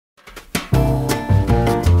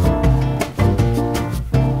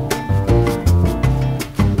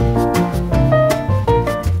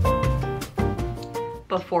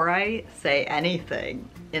before I say anything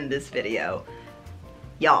in this video,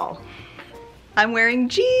 y'all, I'm wearing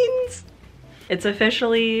jeans. It's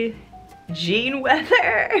officially jean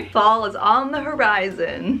weather. Fall is on the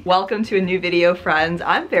horizon. Welcome to a new video, friends.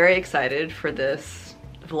 I'm very excited for this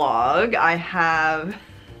vlog. I have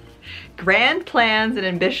grand plans and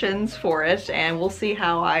ambitions for it, and we'll see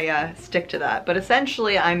how I stick to that. But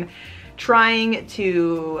essentially, I'm trying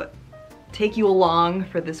to take you along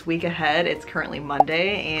for this week ahead. It's currently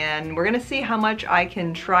Monday, and we're gonna see how much I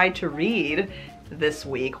can try to read this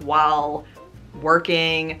week while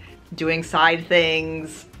working, doing side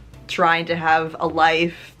things, trying to have a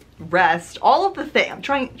life, rest, all of the things.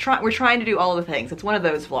 We're trying to do all of the things. It's one of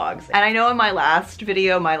those vlogs. And I know in my last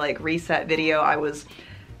video, my like reset video, I was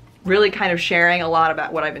really kind of sharing a lot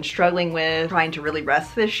about what I've been struggling with, trying to really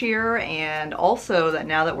rest this year, and also that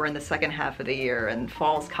now that we're in the second half of the year and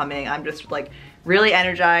fall's coming, I'm just like really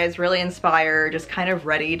energized, really inspired, just kind of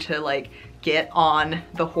ready to like get on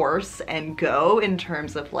the horse and go in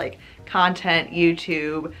terms of like content,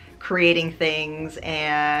 YouTube, creating things,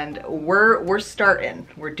 and we're starting.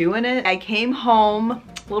 We're doing it. I came home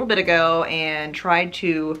a little bit ago and tried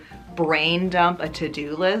to brain dump a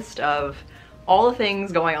to-do list of all the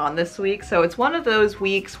things going on this week. So it's one of those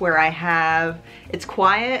weeks where it's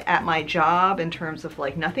quiet at my job in terms of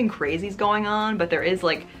like nothing crazy's going on, but there is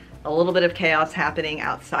like a little bit of chaos happening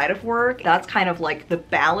outside of work. That's kind of like the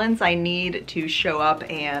balance I need to show up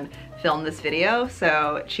and film this video.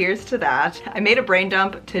 So cheers to that. I made a brain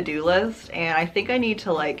dump to-do list, and I think I need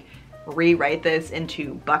to like rewrite this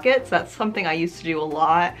into buckets. That's something I used to do a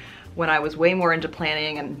lot when I was way more into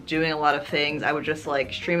planning and doing a lot of things. I would just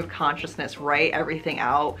like stream of consciousness write everything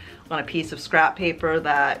out on a piece of scrap paper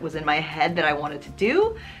that was in my head that I wanted to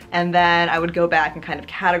do, and then I would go back and kind of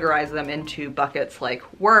categorize them into buckets like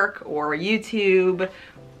work or YouTube,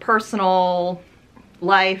 personal,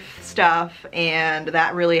 life stuff, and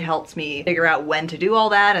that really helps me figure out when to do all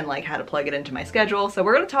that and like how to plug it into my schedule. So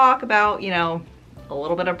we're gonna talk about, you know, a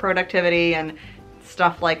little bit of productivity and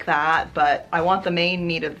stuff like that, but I want the main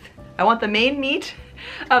meat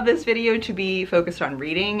of this video to be focused on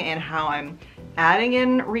reading and how I'm adding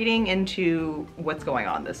in reading into what's going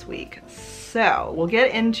on this week. So we'll get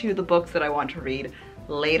into the books that I want to read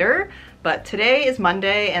later, but today is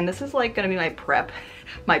Monday, and this is like gonna be my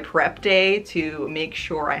prep day to make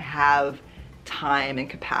sure I have time and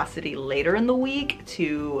capacity later in the week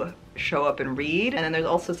to show up and read. And then there's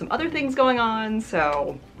also some other things going on,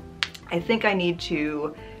 so I think I need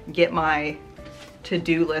to get my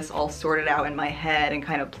to-do list all sorted out in my head and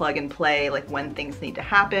kind of plug and play like when things need to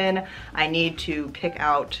happen. I need to pick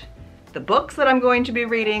out the books that I'm going to be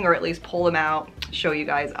reading, or at least pull them out, show you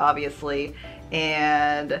guys obviously,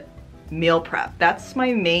 and meal prep. That's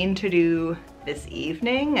my main to-do this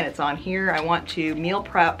evening, and it's on here. I want to meal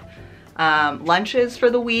prep lunches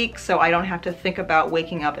for the week so I don't have to think about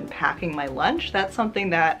waking up and packing my lunch. That's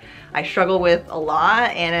something that I struggle with a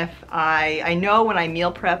lot, and if I know when I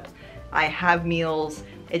meal prep, I have meals,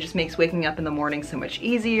 it just makes waking up in the morning so much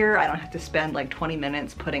easier. I don't have to spend like 20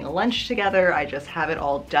 minutes putting a lunch together. I just have it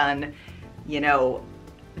all done, you know,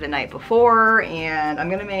 the night before. And I'm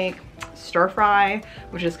gonna make stir fry,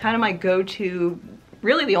 which is kind of my go-to,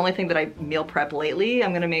 really the only thing that I meal prep lately.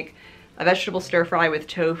 I'm gonna make a vegetable stir fry with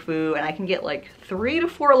tofu, and I can get like 3 to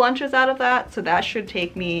 4 lunches out of that. So that should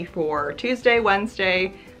take me for Tuesday,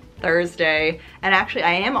 Wednesday, Thursday, and actually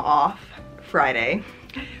I am off Friday,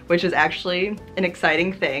 which is actually an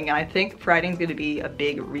exciting thing. And I think Friday's gonna be a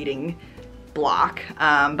big reading block.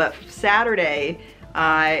 But Saturday,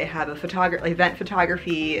 I have a event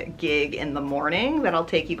photography gig in the morning that I'll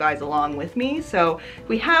take you guys along with me. So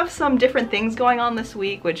we have some different things going on this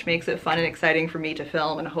week, which makes it fun and exciting for me to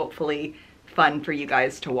film, and hopefully fun for you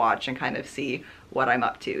guys to watch and kind of see what I'm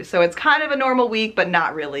up to. So it's kind of a normal week, but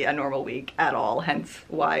not really a normal week at all, hence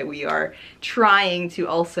why we are trying to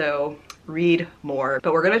also read more.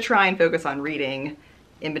 But we're gonna try and focus on reading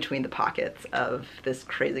in between the pockets of this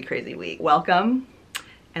crazy, crazy week. Welcome,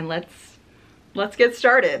 and let's get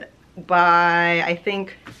started by, I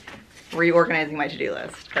think, reorganizing my to-do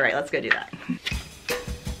list. All right, let's go do that.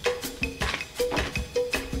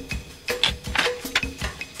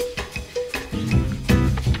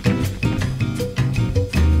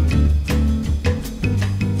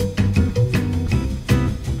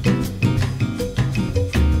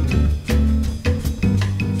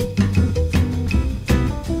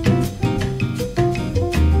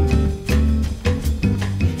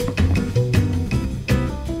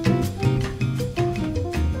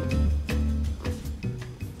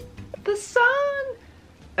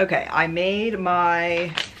 Okay, I made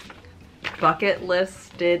my bucket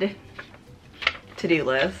listed to-do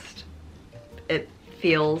list. It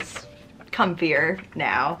feels comfier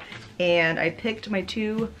now. And I picked my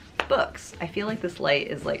 2 books. I feel like this light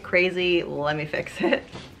is like crazy. Let me fix it.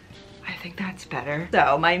 I think that's better.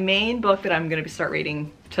 So my main book that I'm gonna start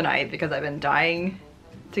reading tonight, because I've been dying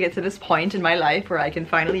to get to this point in my life where I can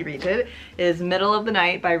finally read it, is Middle of the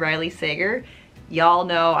Night by Riley Sager. Y'all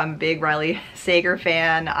know I'm a big Riley Sager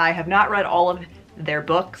fan. I have not read all of their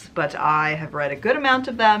books, but I have read a good amount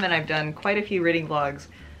of them, and I've done quite a few reading vlogs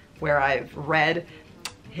where I've read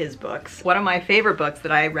his books. One of my favorite books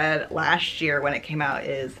that I read last year when it came out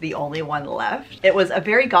is The Only One Left. It was a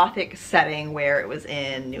very gothic setting where it was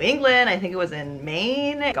in New England, I think it was in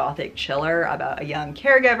Maine. Gothic chiller about a young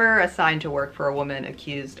caregiver assigned to work for a woman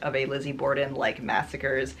accused of a Lizzie Borden-like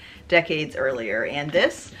massacres decades earlier. And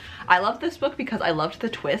I loved this book because I loved the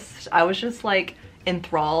twist. I was just like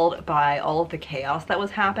enthralled by all of the chaos that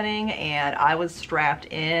was happening, and I was strapped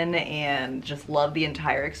in and just loved the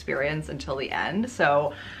entire experience until the end.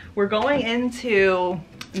 So we're going into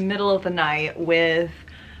Middle of the Night with,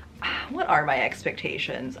 what are my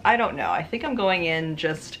expectations? I don't know. I think I'm going in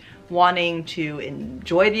just wanting to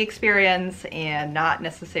enjoy the experience and not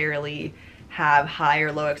necessarily have high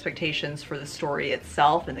or low expectations for the story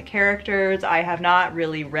itself and the characters. I have not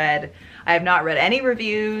read any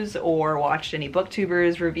reviews or watched any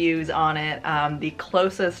booktubers reviews on it. The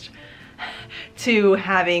closest to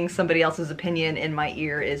having somebody else's opinion in my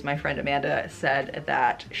ear is my friend Amanda said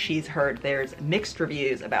that she's heard there's mixed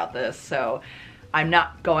reviews about this. So I'm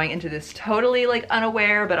not going into this totally like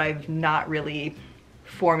unaware, but I've not really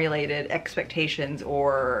formulated expectations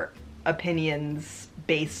or opinions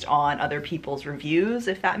based on other people's reviews,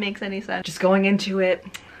 if that makes any sense. Just going into it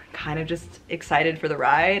kind of just excited for the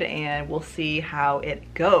ride, and we'll see how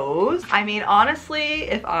it goes. I mean, honestly,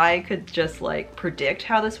 if I could just like predict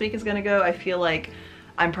how this week is gonna go, I feel like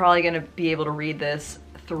I'm probably gonna be able to read this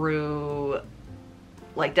through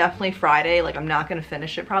like definitely Friday. Like I'm not gonna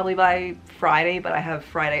finish it probably by Friday, but I have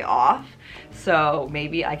Friday off. So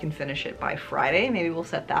maybe I can finish it by Friday. Maybe we'll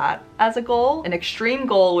set that as a goal. An extreme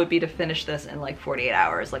goal would be to finish this in like 48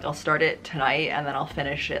 hours. Like I'll start it tonight and then I'll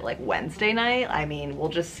finish it like Wednesday night. I mean, we'll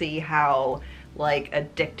just see how like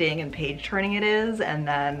addicting and page turning it is, and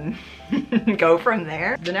then go from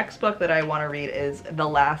there. The next book that I want to read is The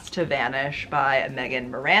Last to Vanish by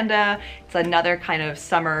Miranda. It's another kind of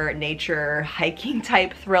summer nature hiking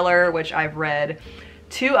type thriller, which I've read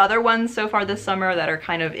 2 other ones so far this summer that are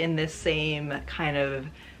kind of in this same kind of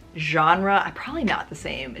genre. Probably not the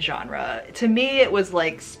same genre. To me, it was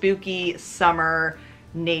like spooky summer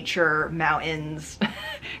nature mountains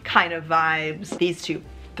kind of vibes. These 2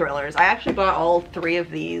 thrillers. I actually bought all 3 of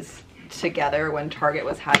these together when Target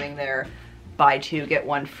was having their buy 2 get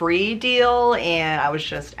 1 free deal, and I was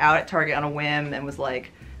just out at Target on a whim and was like,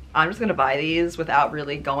 I'm just gonna buy these without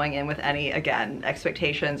really going in with any, again,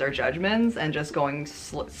 expectations or judgments, and just going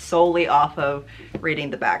solely off of reading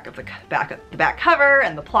the back cover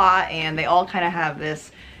and the plot. And they all kind of have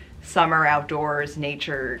this summer outdoors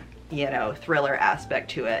nature, you know, thriller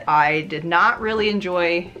aspect to it. I did not really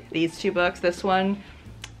enjoy these 2 books. This one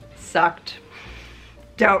sucked.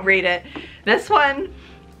 Don't read it. This one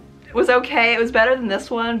was okay. It was better than this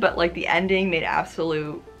one, but like the ending made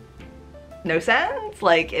absolute no sense.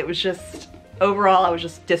 Like it was just, overall I was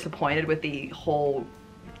just disappointed with the whole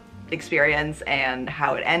experience and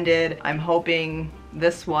how it ended. I'm hoping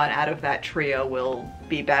this one out of that trio will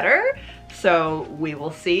be better, so we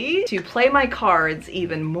will see. To play my cards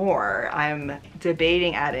even more, I'm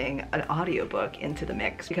debating adding an audiobook into the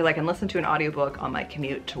mix, because I can listen to an audiobook on my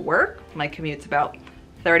commute to work. My commute's about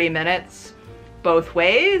 30 minutes both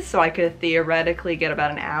ways, so I could theoretically get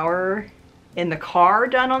about an hour in the car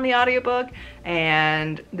done on the audiobook.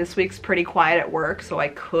 And this week's pretty quiet at work, so I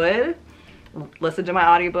could listen to my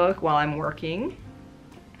audiobook while I'm working.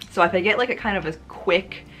 So if I get like a kind of a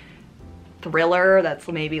quick thriller that's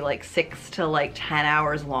maybe like 6 to like 10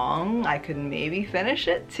 hours long, I could maybe finish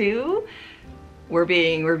it too. We're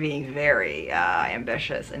being very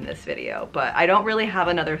ambitious in this video, but I don't really have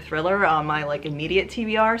another thriller on my like immediate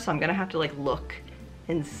TBR, so I'm gonna have to like look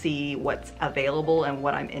and see what's available and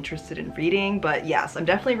what I'm interested in reading. But yes, I'm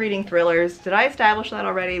definitely reading thrillers. Did I establish that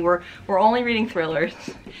already? We're only reading thrillers.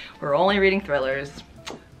 We're only reading thrillers.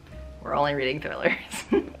 We're only reading thrillers.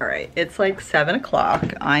 All right, it's like 7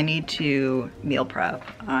 o'clock. I need to meal prep.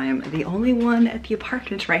 I'm the only one at the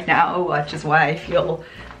apartment right now, which is why I feel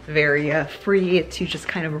very free to just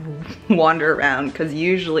kind of wander around, because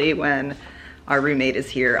usually when our roommate is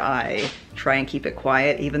here, I try and keep it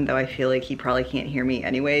quiet, even though I feel like he probably can't hear me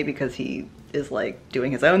anyway because he is like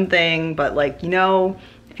doing his own thing. But like, you know,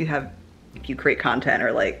 if you create content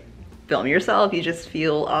or like film yourself. You just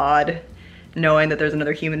feel odd knowing that there's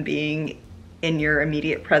another human being in your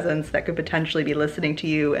immediate presence that could potentially be listening to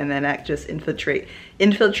you, and then that just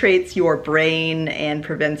infiltrates your brain and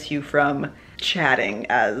prevents you from chatting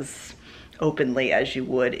as openly as you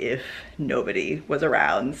would if nobody was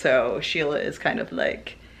around. So Sheila is kind of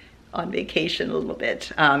like on vacation a little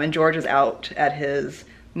bit. And George is out at his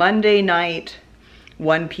Monday night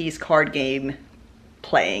One Piece card game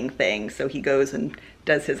playing thing. So he goes and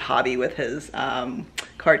does his hobby with his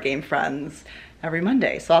card game friends every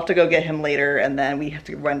Monday. So I'll have to go get him later, and then we have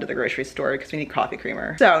to run to the grocery store because we need coffee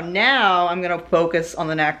creamer. So now I'm gonna focus on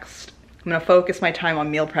I'm gonna focus my time on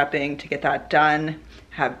meal prepping to get that done,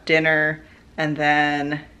 have dinner, and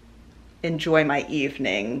then enjoy my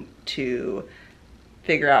evening to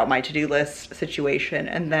figure out my to-do list situation,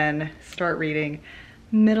 and then start reading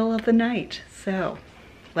middle of the night. So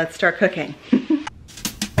let's start cooking.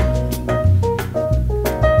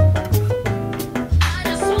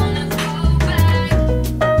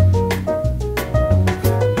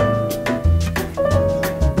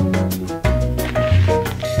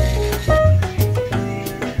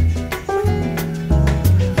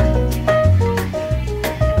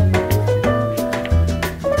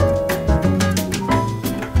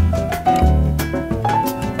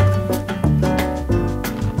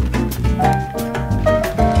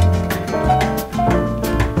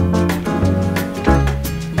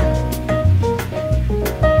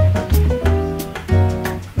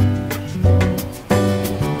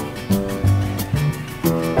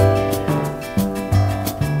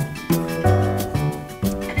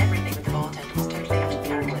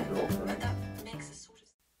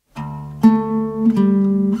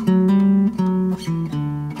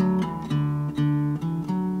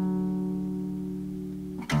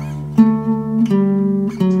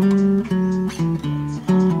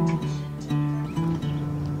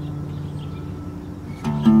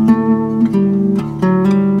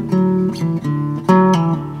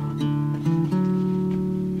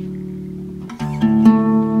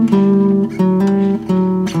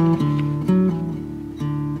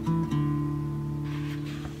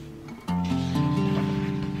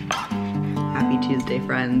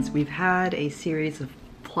 We've had a series of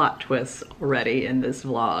plot twists already in this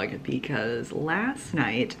vlog because last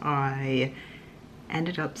night I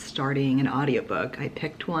ended up starting an audiobook. I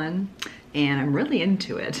picked one and I'm really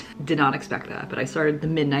into it. Did not expect that, but I started The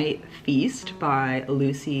Midnight Feast by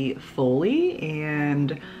Lucy Foley,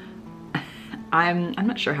 and I'm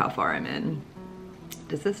not sure how far I'm in.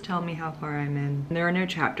 Does this tell me how far I'm in? There are no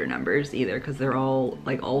chapter numbers either because they're all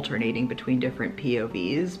like alternating between different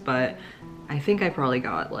POVs, but I think I probably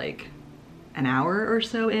got like an hour or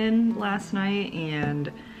so in last night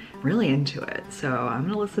and really into it. So I'm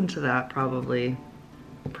gonna listen to that probably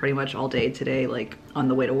pretty much all day today, like on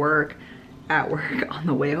the way to work, at work, on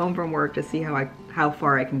the way home from work, to see how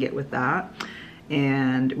far I can get with that.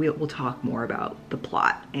 And we'll talk more about the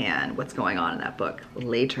plot and what's going on in that book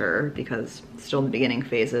later because it's still in the beginning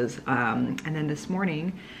phases. And then this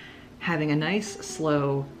morning, having a nice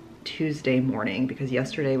slow Tuesday morning because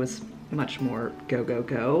yesterday was much more go, go,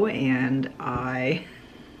 go, and I'm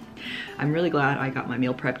really glad I got my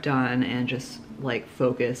meal prep done and just like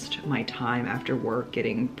focused my time after work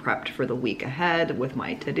getting prepped for the week ahead with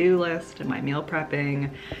my to-do list and my meal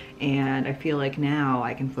prepping. And I feel like now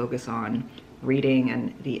I can focus on reading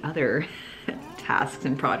and the other tasks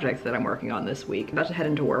and projects that I'm working on this week. I'm about to head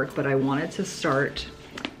into work, but I wanted to start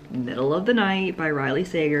Middle of the Night by Riley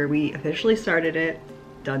Sager. We officially started it.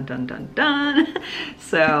 Dun, dun, dun, dun.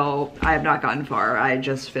 So I have not gotten far. I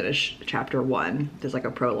just finished chapter 1. There's like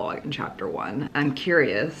a prologue in chapter 1. I'm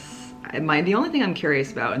curious. The only thing I'm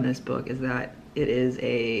curious about in this book is that it is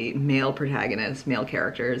a male protagonist, male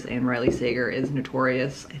characters, and Riley Sager is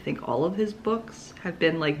notorious. I think all of his books have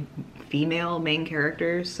been like female main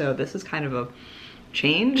characters, so this is kind of a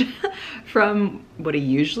change from what he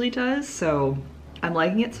usually does. So I'm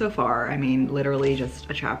liking it so far. I mean, literally just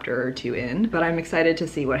a chapter or 2 in, but I'm excited to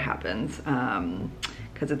see what happens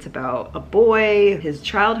because it's about a boy. His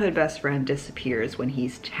childhood best friend disappears when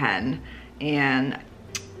he's 10, and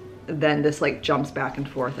then this like jumps back and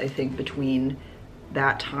forth, I think, between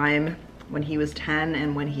that time when he was 10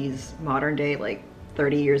 and when he's modern day, like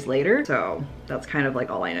 30 years later. So that's kind of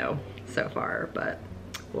like all I know so far, but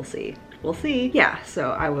we'll see. We'll see. Yeah,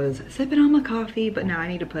 so I was sipping on my coffee, but now I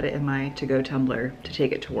need to put it in my to-go tumbler to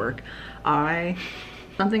take it to work.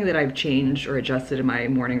 Something that I've changed or adjusted in my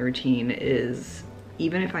morning routine is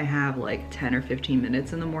even if I have like 10 or 15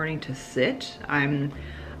 minutes in the morning to sit,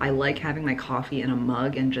 I like having my coffee in a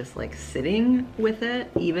mug and just like sitting with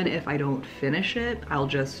it. Even if I don't finish it, I'll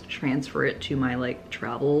just transfer it to my like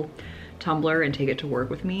travel tumbler and take it to work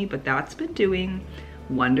with me, but that's been doing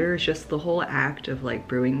wonders. Just the whole act of like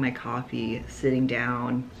brewing my coffee, sitting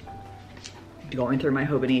down, going through my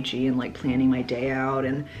Hobonichi and like planning my day out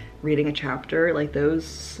and reading a chapter, like those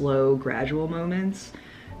slow, gradual moments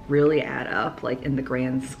really add up, like in the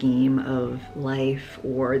grand scheme of life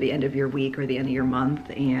or the end of your week or the end of your month.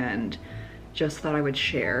 And just thought I would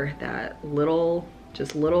share that little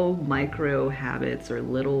micro habits or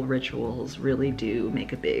little rituals really do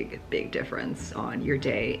make a big difference on your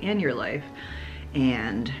day and your life.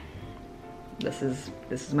 And this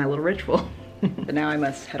is my little ritual. But now I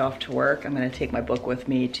must head off to work. I'm gonna take my book with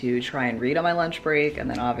me to try and read on my lunch break, and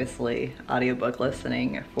then obviously audiobook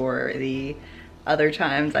listening for the other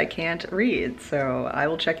times I can't read. So I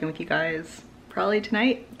will check in with you guys probably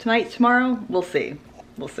tonight, tomorrow. We'll see.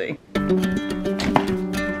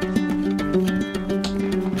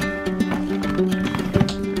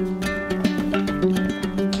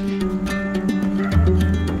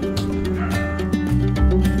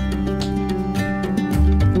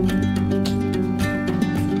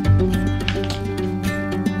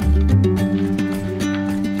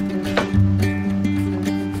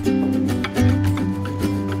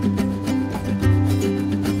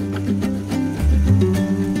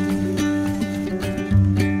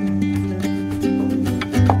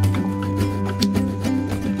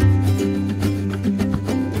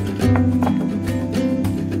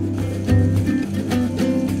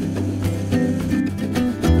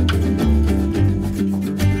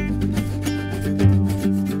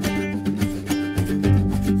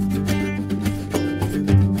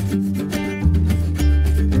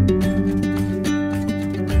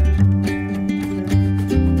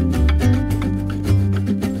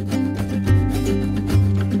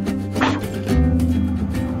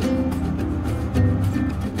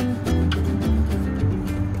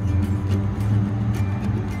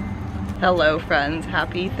 Hello friends,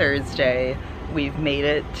 happy Thursday. We've made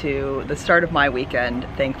it to the start of my weekend,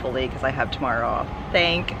 thankfully, because I have tomorrow off.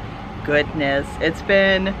 Thank goodness. It's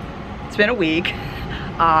been a week.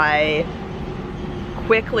 I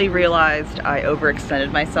quickly realized I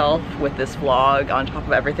overextended myself with this vlog on top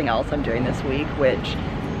of everything else I'm doing this week, which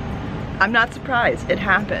I'm not surprised. It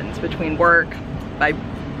happens between work, my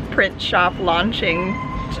print shop launching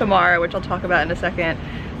tomorrow, which I'll talk about in a second,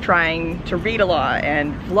 trying to read a lot,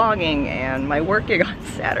 and vlogging, and my work gig on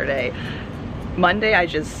Saturday. Monday I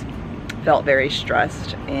just felt very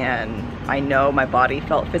stressed, and I know my body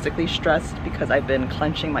felt physically stressed because I've been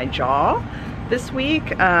clenching my jaw this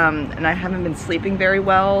week, and I haven't been sleeping very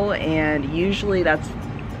well, and usually that's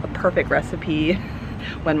a perfect recipe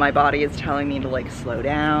when my body is telling me to like slow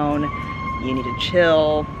down, you need to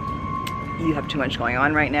chill, you have too much going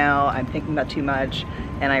on right now, I'm thinking about too much.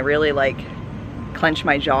 And I really like clench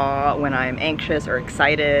my jaw when I'm anxious or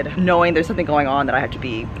excited, knowing there's something going on that I have to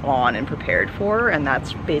be on and prepared for, and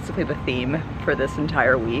that's basically the theme for this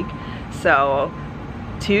entire week. So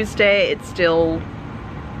Tuesday, I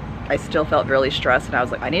still felt really stressed, and I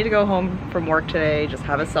was like, I need to go home from work today, just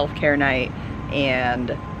have a self-care night,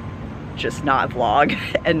 and just not vlog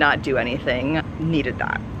and not do anything. Needed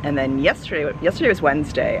that. And then yesterday was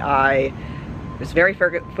Wednesday. I was very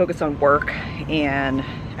focused on work, and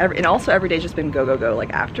also every day's just been go,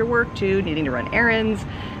 like after work too, needing to run errands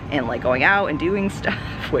and like going out and doing stuff,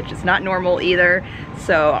 which is not normal either.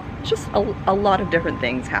 So just a lot of different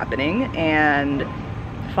things happening, and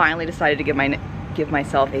finally decided to give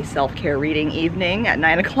myself a self-care reading evening at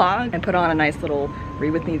 9 o'clock and put on a nice little read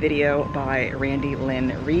with me video by Randy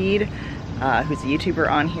Lynn Reed, who's a YouTuber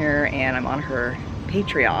on here, and I'm on her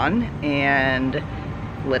Patreon, and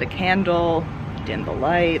lit a candle, dimmed the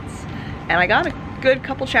lights, and I got a good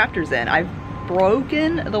couple chapters in. I've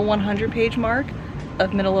broken the 100-page mark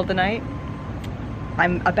of Middle of the Night.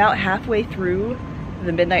 I'm about halfway through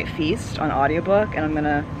The Midnight Feast on audiobook, and I'm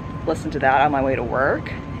gonna listen to that on my way to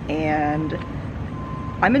work, and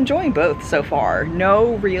I'm enjoying both so far.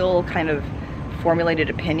 No real kind of formulated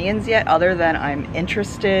opinions yet, other than I'm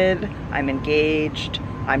interested, I'm engaged,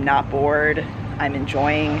 I'm not bored, I'm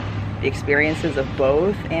enjoying the experiences of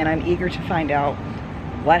both, and I'm eager to find out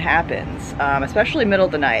what happens, especially Middle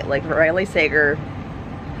of the Night. Like Riley Sager,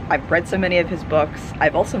 I've read so many of his books.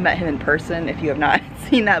 I've also met him in person, if you have not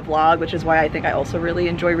seen that vlog, which is why I think I also really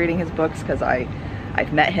enjoy reading his books, because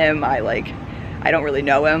I've met him. I don't really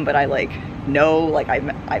know him, but I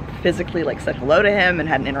physically like said hello to him and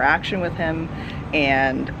had an interaction with him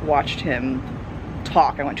and watched him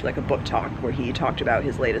talk. I went to like a book talk where he talked about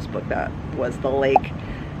his latest book that was The Lake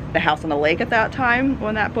The House on the Lake at that time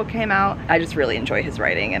when that book came out. I just really enjoy his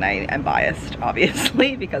writing, and I am biased,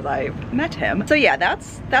 obviously, because I've met him. So yeah,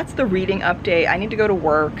 that's the reading update. I need to go to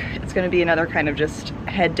work. It's gonna be another kind of just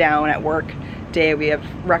head down at work day. We have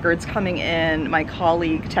records coming in. My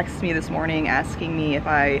colleague texted me this morning asking me if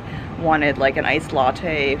I wanted like an iced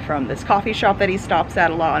latte from this coffee shop that he stops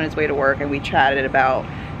at a lot on his way to work, and we chatted about,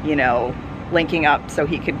 you know, linking up so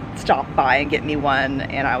he could stop by and get me one,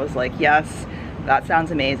 and I was like, yes, that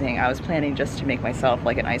sounds amazing. I was planning just to make myself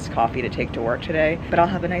like an iced coffee to take to work today, but I'll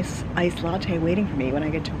have a nice iced latte waiting for me when I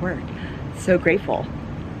get to work. So grateful,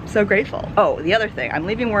 so grateful. Oh, the other thing, I'm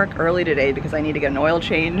leaving work early today because I need to get an oil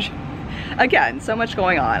change. Again, so much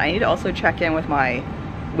going on. I need to also check in with my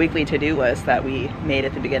weekly to-do list that we made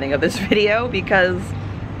at the beginning of this video, because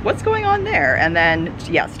what's going on there? And then,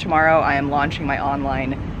 yes, tomorrow I am launching my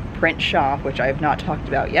online print shop, which I have not talked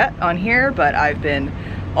about yet on here, but I've been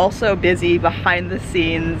also busy behind the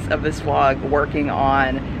scenes of this vlog working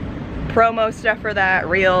on promo stuff for that,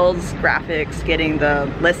 reels, graphics, getting the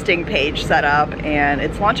listing page set up, and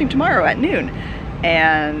it's launching tomorrow at noon.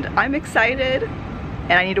 And I'm excited,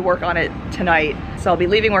 and I need to work on it tonight. So I'll be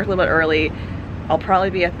leaving work a little bit early. I'll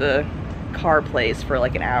probably be at the car place for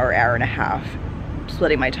like an hour, hour and a half,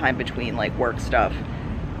 splitting my time between like work stuff,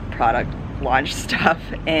 product launch stuff,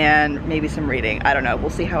 and maybe some reading. I don't know, we'll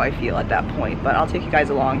see how I feel at that point, but I'll take you guys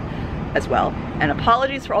along as well. And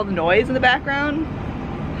apologies for all the noise in the background.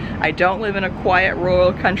 I don't live in a quiet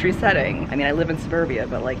rural country setting. I mean, I live in suburbia,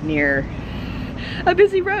 but like near a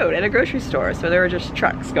busy road and a grocery store, so there are just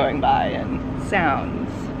trucks going by and sounds.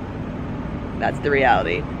 That's the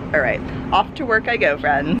reality. All right, off to work I go,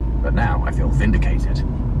 friends. But now I feel vindicated,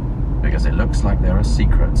 because it looks like there are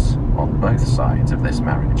secrets on both sides of this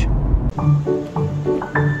marriage.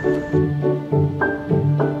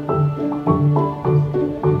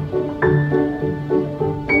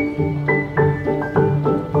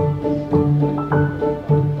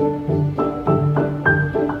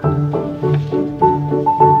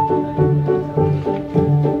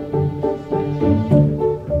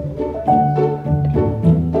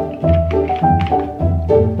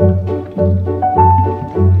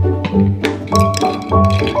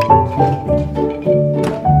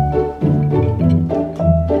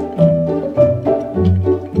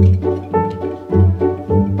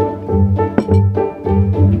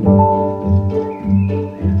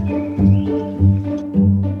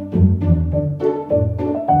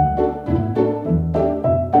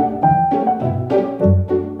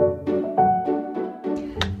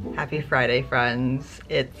 Happy Friday, friends.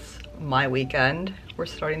 It's my weekend. We're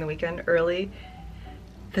starting the weekend early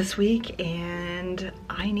this week, and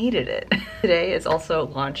I needed it. Today is also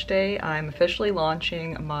launch day. I'm officially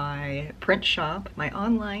launching my print shop, my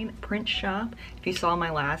online print shop. If you saw my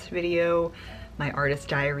last video, my artist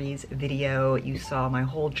diaries video, you saw my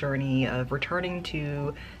whole journey of returning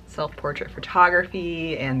to self-portrait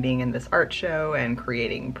photography and being in this art show and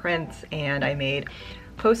creating prints, and I made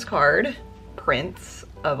postcard prints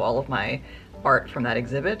of all of my art from that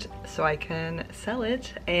exhibit so I can sell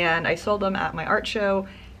it, and I sold them at my art show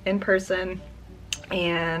in person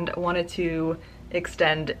and wanted to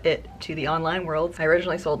extend it to the online world. I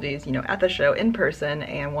originally sold these, you know, at the show in person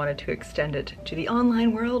and wanted to extend it to the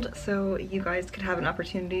online world so you guys could have an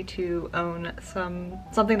opportunity to own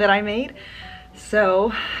something that I made.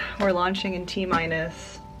 So we're launching in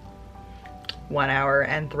T-minus 1 hour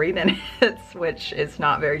and 3 minutes, which is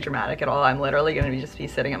not very dramatic at all. I'm literally going to just be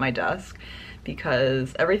sitting at my desk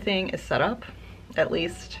because everything is set up. At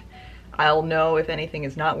least I'll know if anything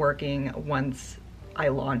is not working once I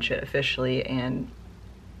launch it officially and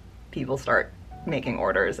people start making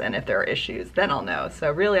orders, and if there are issues, then I'll know. So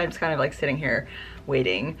really I'm just kind of like sitting here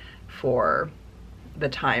waiting for the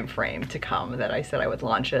time frame to come that I said I would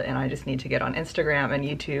launch it, and I just need to get on Instagram and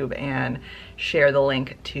YouTube and share the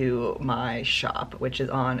link to my shop, which is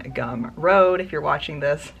on Gumroad. If you're watching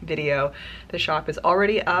this video, the shop is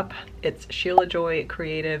already up. It's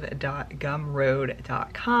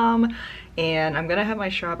sheilajoycreative.gumroad.com, and I'm gonna have my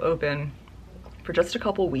shop open for just a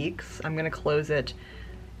couple weeks. I'm gonna close it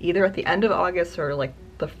either at the end of August or like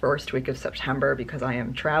the first week of September because I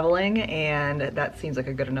am traveling, and that seems like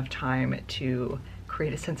a good enough time to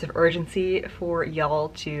create a sense of urgency for y'all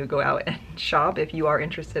to go out and shop if you are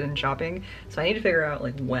interested in shopping. So I need to figure out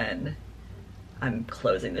like when I'm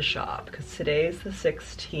closing the shop, because today's the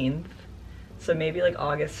 16th, so maybe like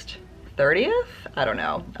August 30th? I don't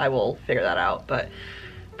know, I will figure that out. But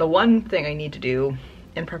the one thing I need to do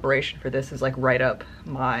in preparation for this is like write up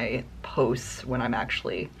my posts when I'm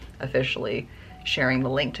actually officially sharing the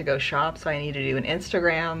link to go shop. So I need to do an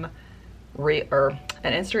Instagram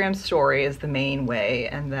an Instagram story is the main way,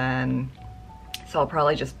 and then so I'll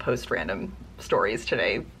probably just post random stories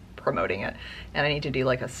today promoting it. And I need to do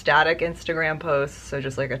like a static Instagram post, so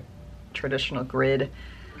just like a traditional grid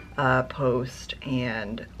post,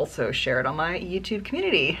 and also share it on my YouTube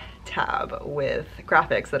community tab with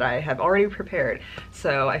graphics that I have already prepared.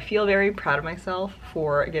 So I feel very proud of myself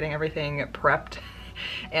for getting everything prepped,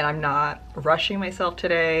 and I'm not rushing myself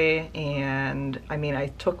today. And I mean, I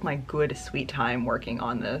took my good sweet time working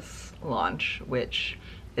on this launch, which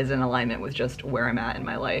is in alignment with just where I'm at in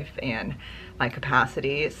my life and my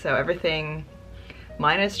capacity. So everything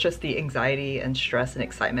minus just the anxiety and stress and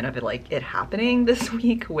excitement of it, like it happening this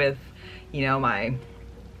week with, you know, my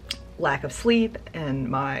lack of sleep and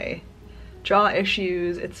my jaw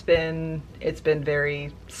issues. It's been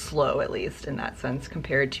very slow, at least in that sense,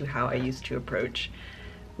 compared to how I used to approach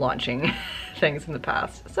launching things in the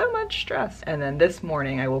past. So much stress. And then this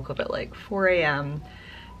morning I woke up at like 4 a.m.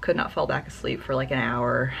 could not fall back asleep for like an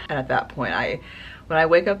hour. And at that point, when I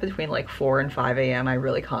wake up between like 4 and 5 a.m., I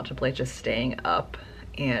really contemplate just staying up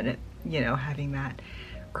and, you know, having that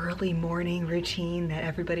early morning routine that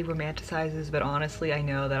everybody romanticizes. But honestly, I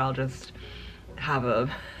know that I'll just have a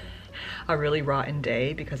really rotten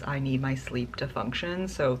day because I need my sleep to function.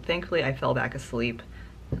 So thankfully I fell back asleep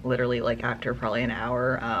literally like after probably an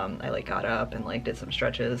hour. I like got up and like did some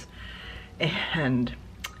stretches, and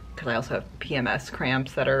because I also have PMS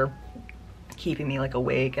cramps that are keeping me like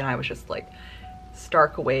awake, and I was just like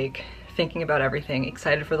stark awake, thinking about everything,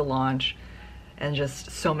 excited for the launch, and just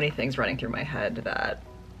so many things running through my head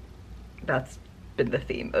that's been the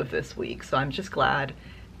theme of this week. So I'm just glad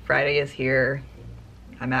Friday is here.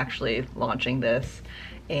 I'm actually launching this,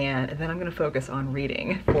 and then I'm gonna focus on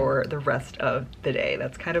reading for the rest of the day.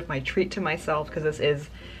 That's kind of my treat to myself, because this is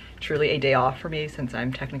truly a day off for me since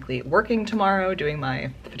I'm technically working tomorrow doing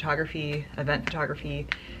my event photography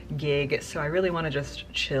gig. So I really want to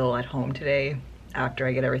just chill at home today after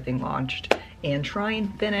I get everything launched and try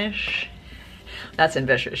and finish. That's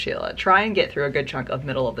ambitious, Sheila. Try and get through a good chunk of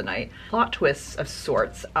middle of the night. Plot twists of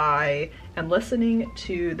sorts. I am listening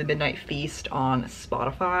to The Midnight Feast on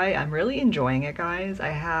Spotify. I'm really enjoying it, guys. I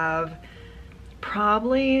have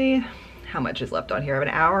probably, how much is left on here? I have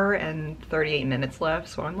an hour and 38 minutes left,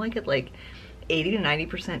 so I'm like at like 80 to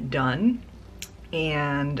 90% done,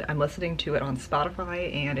 and I'm listening to it on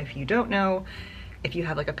Spotify. And if you don't know, if you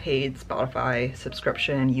have like a paid Spotify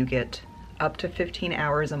subscription, you get up to 15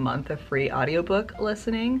 hours a month of free audiobook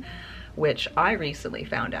listening, which I recently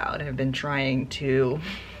found out and have been trying to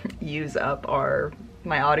use up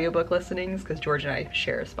my audiobook listenings, because George and I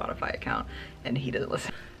share a Spotify account and he doesn't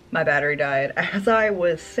listen. My battery died. As I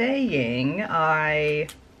was saying, I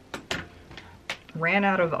ran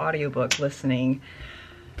out of audiobook listening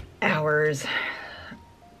hours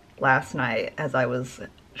last night as I was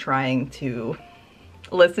trying to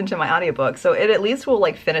listen to my audiobook. So it at least will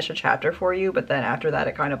like finish a chapter for you, but then after that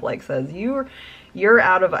it kind of like says you're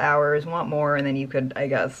out of hours, want more, and then you could, I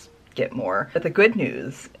guess, get more. But the good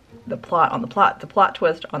news, the plot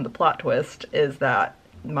twist on the plot twist is that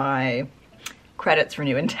my credits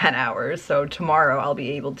renew in 10 hours. So tomorrow I'll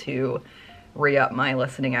be able to re-up my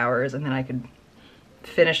listening hours, and then I could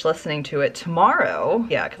finish listening to it tomorrow.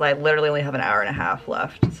 Yeah, because I literally only have an hour and a half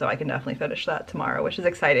left, so I can definitely finish that tomorrow, which is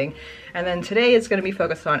exciting. And then today is going to be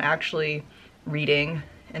focused on actually reading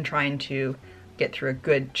and trying to get through a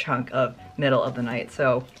good chunk of middle of the night.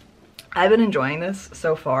 So I've been enjoying this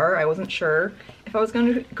so far. I wasn't sure if I was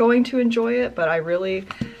going to enjoy it, but I really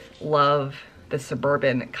love the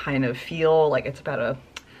suburban kind of feel. Like it's about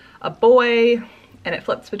a boy, and it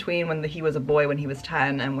flips between when he was a boy when he was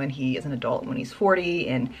 10 and when he is an adult when he's 40.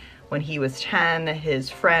 And when he was 10, his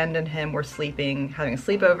friend and him were having a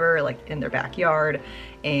sleepover like in their backyard,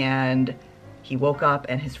 and he woke up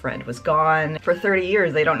and his friend was gone. For 30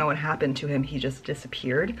 years, they don't know what happened to him. He just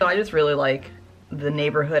disappeared. So I just really like the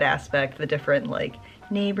neighborhood aspect, the different like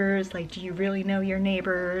neighbors, like do you really know your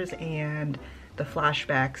neighbors, and the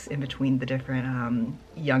flashbacks in between the different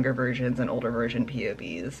younger versions and older version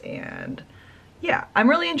POVs. And yeah, I'm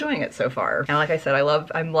really enjoying it so far. And like I said,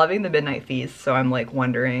 I'm loving The Midnight Feast, so I'm like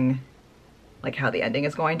wondering like how the ending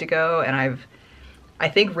is going to go. And I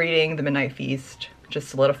think reading The Midnight Feast just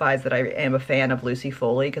solidifies that I am a fan of Lucy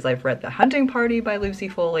Foley, because I've read The Hunting Party by Lucy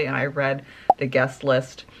Foley, and I read The Guest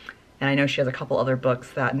List, and I know she has a couple other books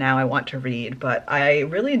that now I want to read. But I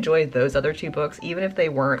really enjoyed those other two books, even if they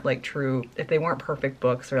weren't like if they weren't perfect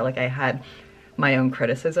books, or like I had my own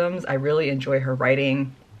criticisms. I really enjoy her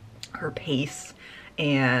writing, her pace,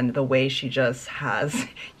 and the way she just has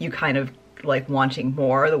you kind of like wanting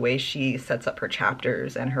more, the way she sets up her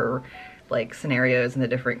chapters and her like scenarios and the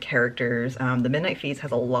different characters. The Midnight Feast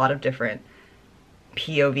has a lot of different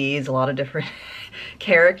POVs, a lot of different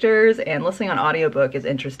characters, and listening on audiobook is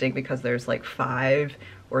interesting because there's like 5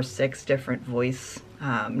 or 6 different voice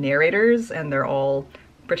narrators, and they're all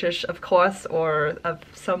British, of course, or of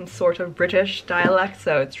some sort of British dialect,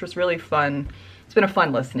 so it's just really fun. It's been a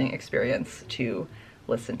fun listening experience to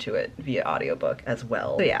listen to it via audiobook as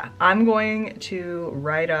well. So yeah, I'm going to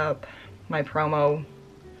write up my promo,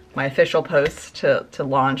 my official posts to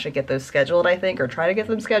launch and get those scheduled, I think, or try to get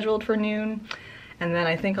them scheduled for noon. And then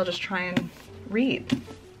I think I'll just try and read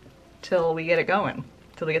till we get it going,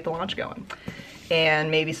 till we get the launch going.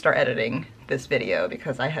 And maybe start editing this video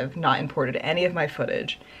because I have not imported any of my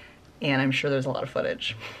footage, and I'm sure there's a lot of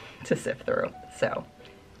footage to sift through. So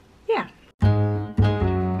yeah.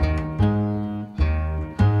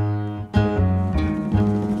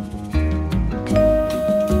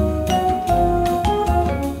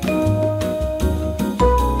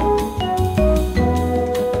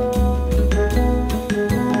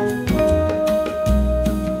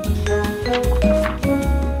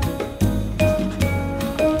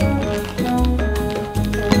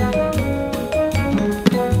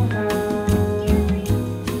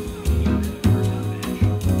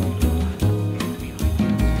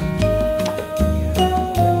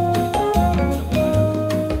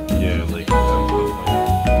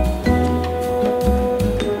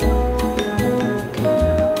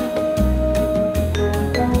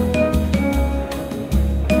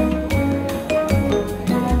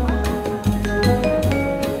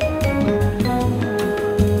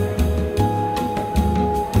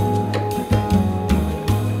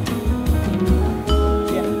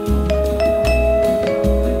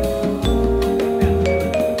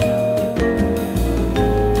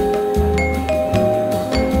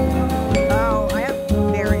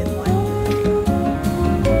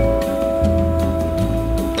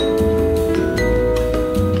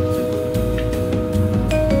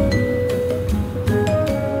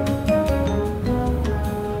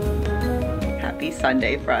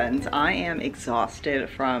 Sunday, friends. I am exhausted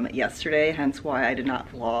from yesterday, hence why I did not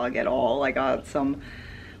vlog at all. I got some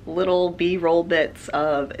little B-roll bits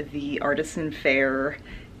of the artisan fair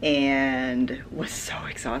and was so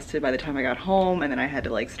exhausted by the time I got home, and then I had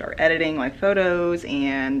to like start editing my photos,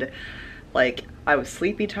 and like I was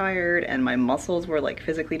sleepy tired and my muscles were like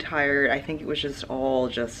physically tired. I think it was just all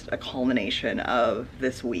just a culmination of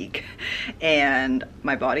this week, and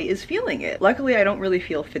my body is feeling it. Luckily, I don't really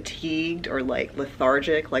feel fatigued or like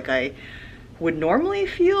lethargic like I would normally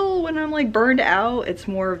feel when I'm like burned out. It's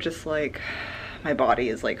more of just like my body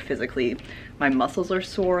is like physically, my muscles are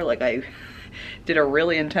sore, like I did a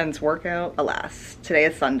really intense workout. Alas, today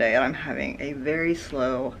is Sunday and I'm having a very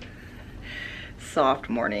slow, soft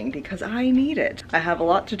morning because I need it. I have a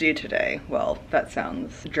lot to do today. Well, that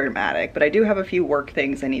sounds dramatic, but I do have a few work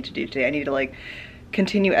things I need to do today. I need to like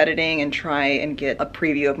continue editing and try and get a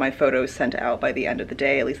preview of my photos sent out by the end of the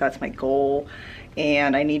day. At least that's my goal.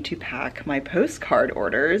 And I need to pack my postcard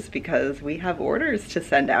orders because we have orders to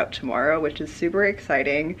send out tomorrow, which is super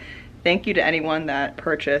exciting. Thank you to anyone that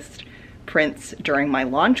purchased prints during my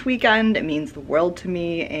launch weekend. It means the world to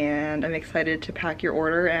me, and I'm excited to pack your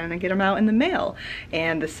order and get them out in the mail.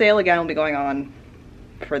 And the sale again will be going on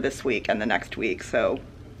for this week and the next week, so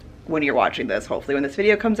when you're watching this, hopefully when this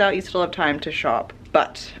video comes out, you still have time to shop.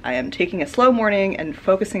 But I am taking a slow morning and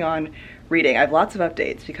focusing on reading. I have lots of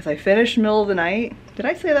updates because I finished middle of the night. Did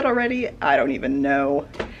I say that already? I don't even know.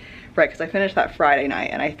 Right, because I finished that Friday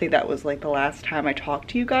night, and I think that was like the last time I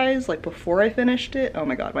talked to you guys, like before I finished it. Oh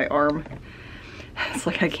my god, my arm. It's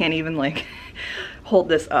like I can't even like hold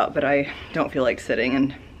this up, but I don't feel like sitting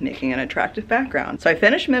and making an attractive background. So I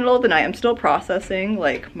finished middle of the night. I'm still processing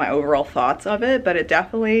like my overall thoughts of it, but it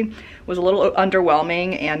definitely was a little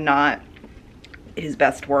underwhelming and not his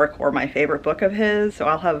best work or my favorite book of his. So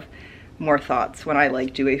I'll have more thoughts when I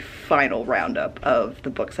like do a final roundup of the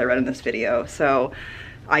books I read in this video. So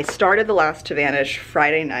I started The Last to Vanish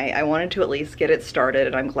Friday night. I wanted to at least get it started,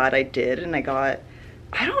 and I'm glad I did. And I got,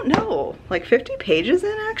 I don't know, like 50 pages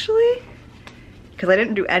in actually, because I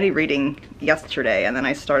didn't do any reading yesterday, and then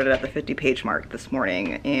I started at the 50-page mark this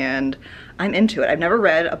morning, and I'm into it. I've never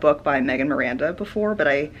read a book by Miranda before, but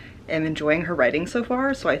I am enjoying her writing so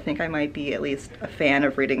far, so I think I might be at least a fan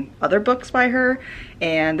of reading other books by her.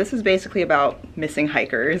 And this is basically about missing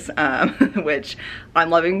hikers, which I'm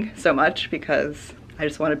loving so much because I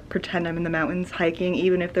just want to pretend I'm in the mountains hiking,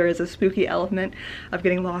 even if there is a spooky element of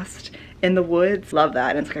getting lost in the woods. Love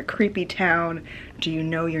that. And it's like a creepy town, do you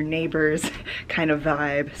know your neighbors kind of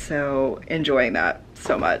vibe. So enjoying that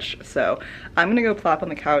so much. So I'm gonna go plop on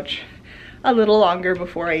the couch. a little longer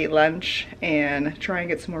before I eat lunch and try and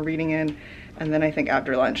get some more reading in. And then I think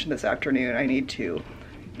after lunch this afternoon, I need to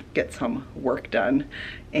get some work done.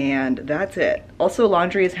 And that's it. Also,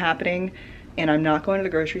 laundry is happening and I'm not going to the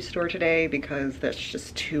grocery store today because that's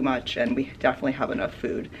just too much, and we definitely have enough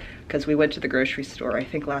food because we went to the grocery store, I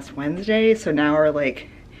think last Wednesday. So now our like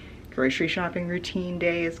grocery shopping routine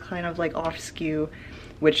day is kind of like off skew,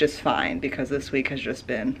 which is fine because this week has just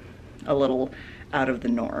been a little out of the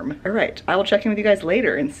norm. All right, I will check in with you guys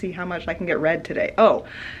later and see how much I can get read today. Oh,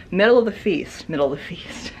 middle of the feast.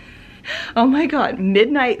 Oh my God,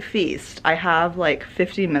 midnight feast. I have like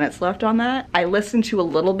 15 minutes left on that. I listened to a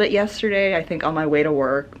little bit yesterday, I think on my way to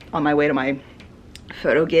work, on my way to my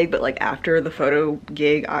photo gig, but like after the photo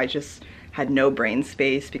gig, I just had no brain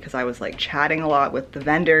space because I was like chatting a lot with the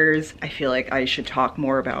vendors. I feel like I should talk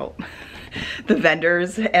more about the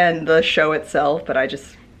vendors and the show itself, but I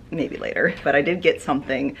just, maybe later. But I did get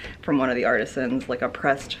something from one of the artisans, like a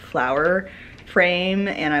pressed flower frame,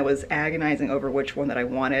 and I was agonizing over which one that I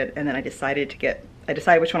wanted, and then I decided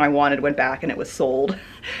which one I wanted, went back, and it was sold.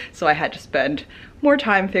 So I had to spend more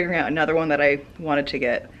time figuring out another one that I wanted to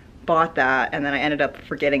get, bought that, and then I ended up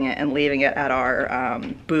forgetting it and leaving it at our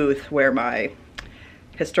booth where my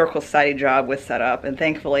historical society job was set up. And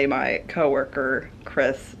thankfully my coworker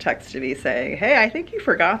Chris texted me saying, hey, I think you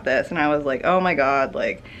forgot this. And I was like, oh my God,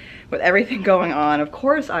 like with everything going on, of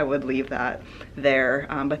course I would leave that there.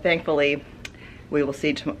 But thankfully we will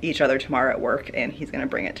see each other tomorrow at work and he's gonna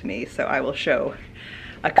bring it to me. So I will show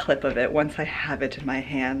a clip of it once I have it in my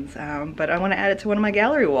hands. But I wanna add it to one of my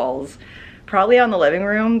gallery walls, probably on the living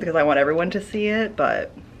room because I want everyone to see it,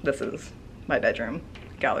 but this is my bedroom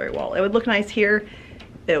gallery wall. It would look nice here,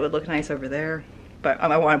 it would look nice over there, but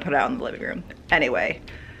I wanna put it out in the living room. Anyway,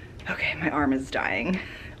 okay, my arm is dying.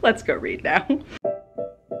 Let's go read now.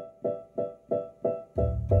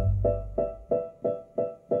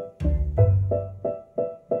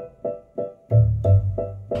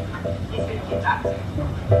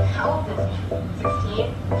 How old is he?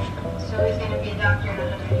 16? So he's going to be a doctor in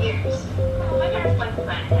 100 years. Well, my parents like to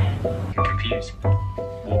plan ahead. Confused,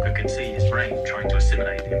 Walker could see his brain trying to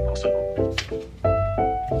assimilate the impossible.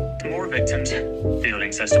 More victims,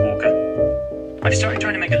 Fielding says to Walker. I've started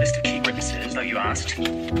trying to make a list of key witnesses, though you asked.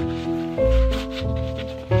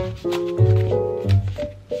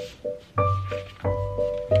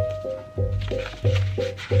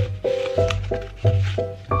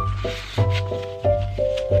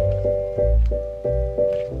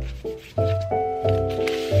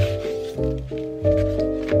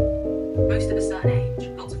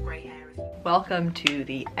 Welcome to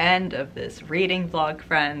the end of this reading vlog,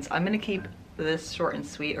 friends. I'm gonna keep this short and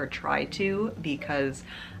sweet, or try to, because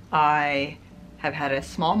I have had a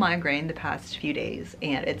small migraine the past few days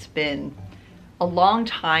and it's been a long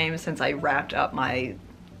time since I wrapped up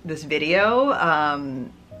this video.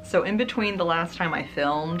 So in between the last time I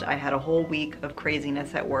filmed, I had a whole week of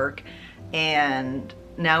craziness at work, and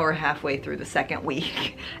now we're halfway through the second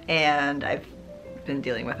week and I've been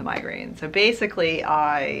dealing with a migraine. So basically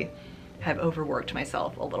I have overworked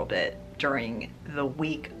myself a little bit during the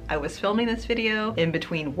week I was filming this video. In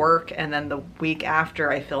between work and then the week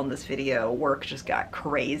after I filmed this video, work just got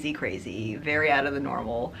crazy, very out of the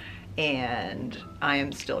normal, and I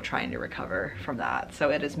am still trying to recover from that.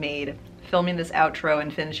 So it has made filming this outro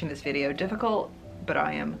and finishing this video difficult, but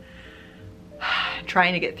I am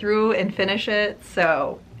trying to get through and finish it.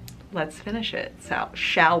 So let's finish it, so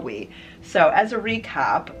shall we? So as a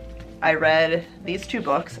recap, I read these two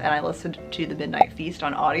books and I listened to The Midnight Feast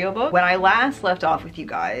on audiobook. When I last left off with you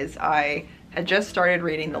guys, I had just started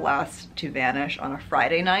reading the last two Vanish on a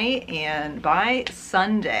Friday night, and by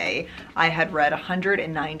Sunday I had read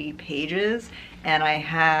 190 pages, and I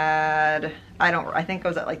had, I think I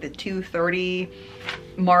was at like the 230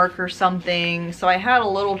 mark or something. So I had a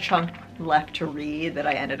little chunk left to read that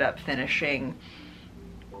I ended up finishing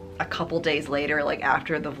a couple days later, like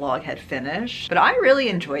after the vlog had finished. But I really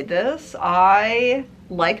enjoyed this. I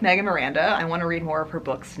like Miranda. I want to read more of her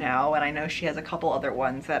books now, and I know she has a couple other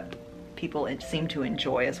ones that people seem to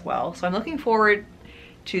enjoy as well. So I'm looking forward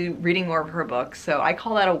to reading more of her books. So I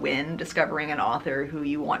call that a win, discovering an author who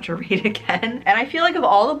you want to read again. And I feel like of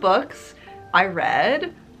all the books I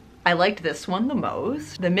read, I liked this one the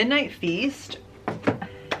most. The Midnight Feast,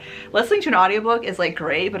 listening to an audiobook is like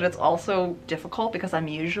great, but it's also difficult because I'm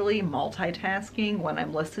usually multitasking when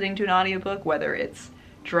I'm listening to an audiobook, whether it's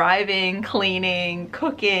driving, cleaning,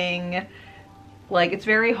 cooking. Like, it's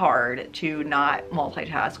very hard to not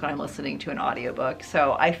multitask when I'm listening to an audiobook.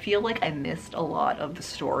 So I feel like I missed a lot of the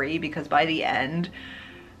story because by the end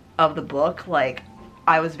of the book, like,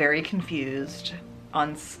 I was very confused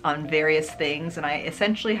on various things, and I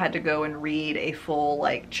essentially had to go and read a full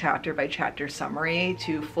like chapter by chapter summary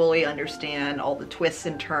to fully understand all the twists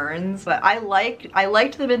and turns. But I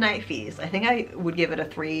liked The Midnight Feast. I think I would give it a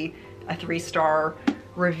 3-star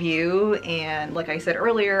review, and like I said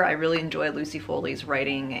earlier, I really enjoy Lucy Foley's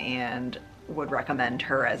writing and would recommend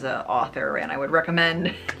her as an author, and I would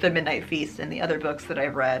recommend The Midnight Feast and the other books that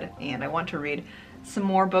I've read, and I want to read some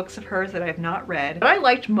more books of hers that I've not read. What I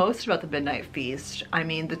liked most about The Midnight Feast, I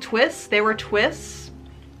mean, the twists, they were twists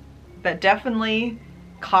that definitely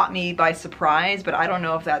caught me by surprise, but I don't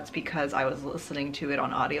know if that's because I was listening to it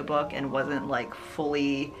on audiobook and wasn't like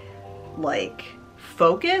fully like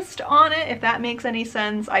focused on it, if that makes any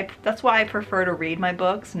sense. That's why I prefer to read my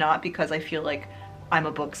books, not because I feel like I'm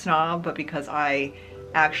a book snob, but because I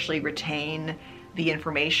actually retain the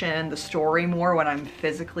information, the story more when I'm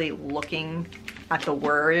physically looking at the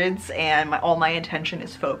words, and all my attention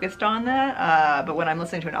is focused on that. But when I'm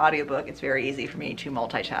listening to an audiobook, it's very easy for me to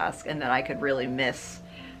multitask, and then I could really miss,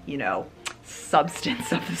 you know,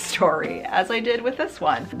 substance of the story, as I did with this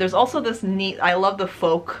one. There's also this neat, I love the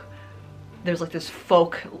there's like this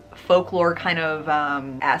folklore kind of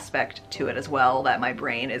aspect to it as well that my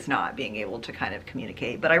brain is not being able to kind of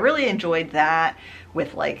communicate. But I really enjoyed that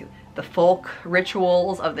with like the folk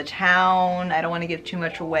rituals of the town. I don't want to give too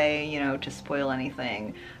much away, you know, to spoil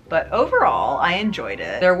anything. But overall, I enjoyed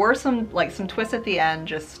it. There were some twists at the end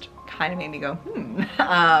just kind of made me go,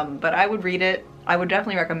 but I would read it. I would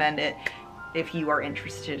definitely recommend it if you are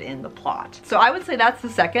interested in the plot. So I would say that's the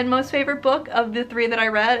second most favorite book of the 3 that I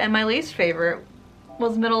read, and my least favorite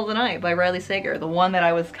was Middle of the Night by Riley Sager, the one that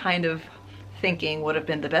I was kind of thinking would have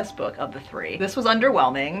been the best book of the 3. This was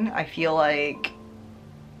underwhelming. I feel like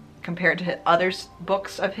compared to other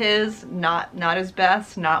books of his, not his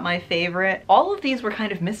best, not my favorite. All of these were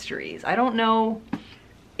kind of mysteries. I don't know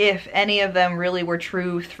if any of them really were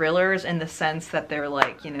true thrillers in the sense that they're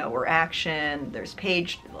like, you know, were action, there's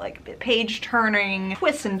page turning,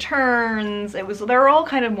 twists and turns. They're all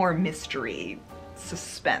kind of more mystery,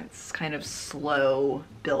 suspense, kind of slow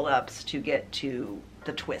build-ups to get to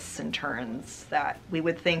the twists and turns that we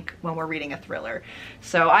would think when we're reading a thriller.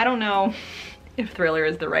 So I don't know if thriller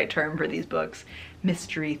is the right term for these books.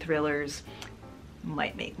 Mystery thrillers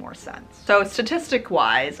might make more sense. So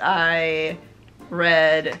statistic-wise, I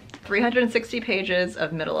read 360 pages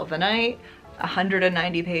of Middle of the Night,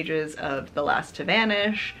 190 pages of The Last to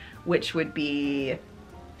Vanish, which would be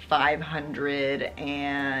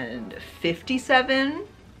 557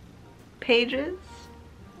 pages,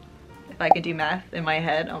 if I can do math in my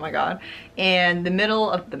head, oh my god. And the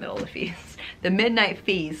Midnight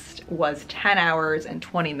Feast was 10 hours and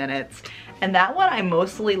 20 minutes. And that one I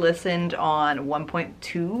mostly listened on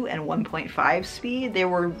 1.2 and 1.5 speed. There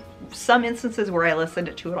were some instances where I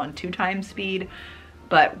listened to it on 2 times speed,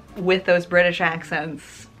 but with those British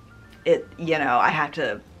accents, you know, I had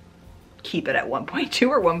to keep it at 1.2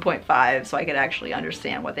 or 1.5 so I could actually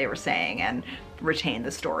understand what they were saying and retain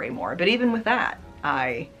the story more. But even with that,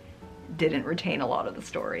 I didn't retain a lot of the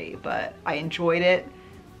story, but I enjoyed it.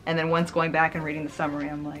 And then once going back and reading the summary,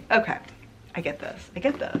 I'm like, okay, I get this.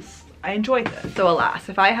 I enjoyed this. So alas,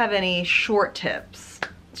 if I have any short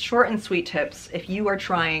and sweet tips, if you are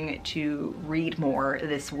trying to read more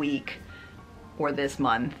this week or this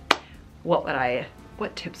month, what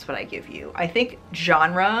tips would I give you? I think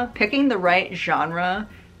picking the right genre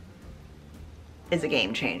is a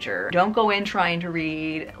game changer. Don't go in trying to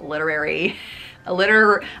read a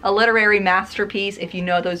literary masterpiece if you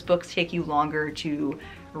know those books take you longer to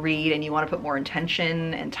read and you want to put more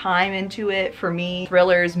intention and time into it. For me,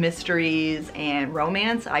 thrillers, mysteries, and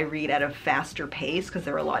romance, I read at a faster pace because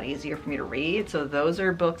they're a lot easier for me to read. So those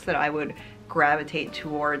are books that I would gravitate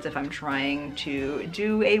towards if I'm trying to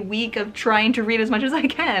do a week of trying to read as much as I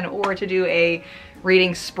can, or to do a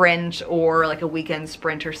reading sprint or like a weekend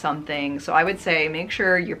sprint or something. So I would say make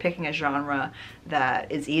sure you're picking a genre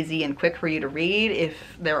that is easy and quick for you to read, if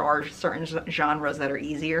there are certain genres that are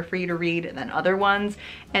easier for you to read than other ones,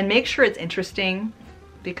 and make sure it's interesting,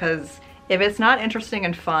 because if it's not interesting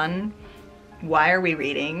and fun, why are we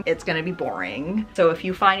reading? It's gonna be boring. So if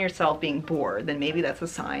you find yourself being bored, then maybe that's a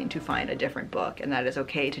sign to find a different book, and that is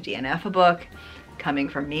okay to DNF a book. Coming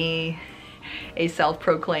from me, a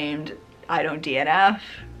self-proclaimed I don't DNF,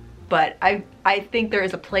 but I think there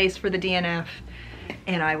is a place for the DNF,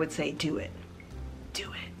 and I would say do it.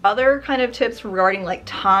 Other kind of tips regarding like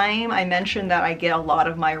time, I mentioned that I get a lot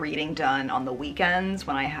of my reading done on the weekends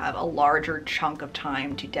when I have a larger chunk of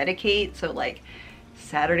time to dedicate. So like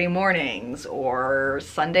Saturday mornings or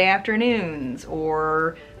Sunday afternoons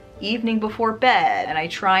or evening before bed, and I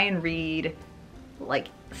try and read like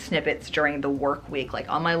snippets during the work week. Like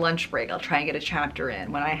on my lunch break, I'll try and get a chapter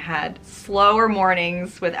in. When I had slower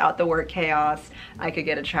mornings without the work chaos, I could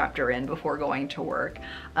get a chapter in before going to work.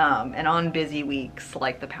 And on busy weeks,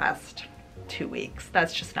 like the past 2 weeks,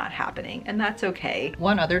 that's just not happening, and that's okay.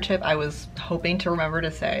 One other tip I was hoping to remember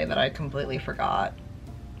to say that I completely forgot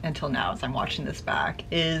until now as I'm watching this back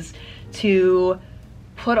is to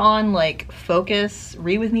put on like focus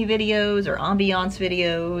read with me videos or ambiance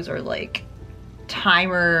videos or like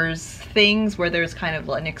timers, things where there's kind of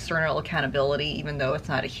an external accountability even though it's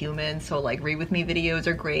not a human. So like read with me videos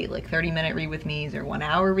are great, like 30-minute read with me's or 1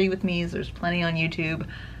 hour read with me's. There's plenty on YouTube.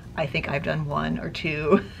 I think I've done 1 or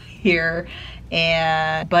 2 here.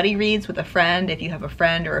 And buddy reads with a friend, if you have a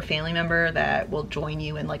friend or a family member that will join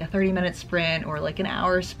you in like a 30-minute sprint or like an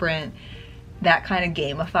hour sprint, that kind of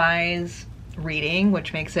gamifies reading,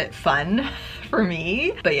 which makes it fun for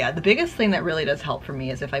me. But yeah, the biggest thing that really does help for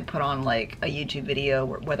me is if I put on like a YouTube video,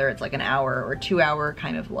 whether it's like an hour or 2 hour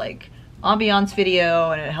kind of like ambiance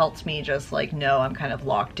video, and it helps me just like know I'm kind of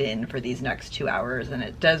locked in for these next 2 hours, and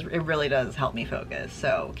it really does help me focus.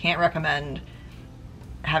 So can't recommend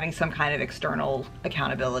having some kind of external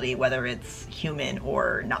accountability, whether it's human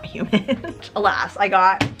or not human. Alas, I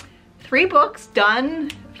got 3 books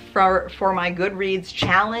done for my Goodreads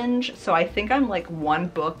challenge, so I think I'm like 1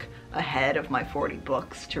 book ahead of my 40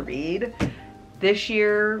 books to read this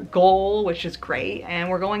year goal, which is great. And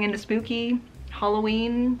we're going into spooky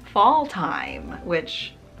Halloween fall time,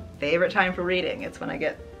 which favorite time for reading. It's when I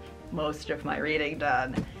get most of my reading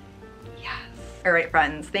done. Yes. All right,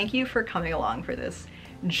 friends, thank you for coming along for this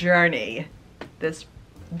journey. This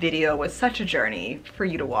video was such a journey for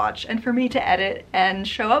you to watch and for me to edit and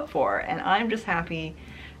show up for, and I'm just happy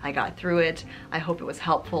I got through it. I hope it was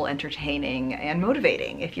helpful, entertaining, and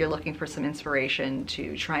motivating if you're looking for some inspiration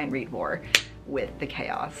to try and read more with the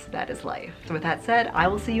chaos that is life. So with that said, I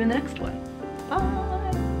will see you in the next one. Bye!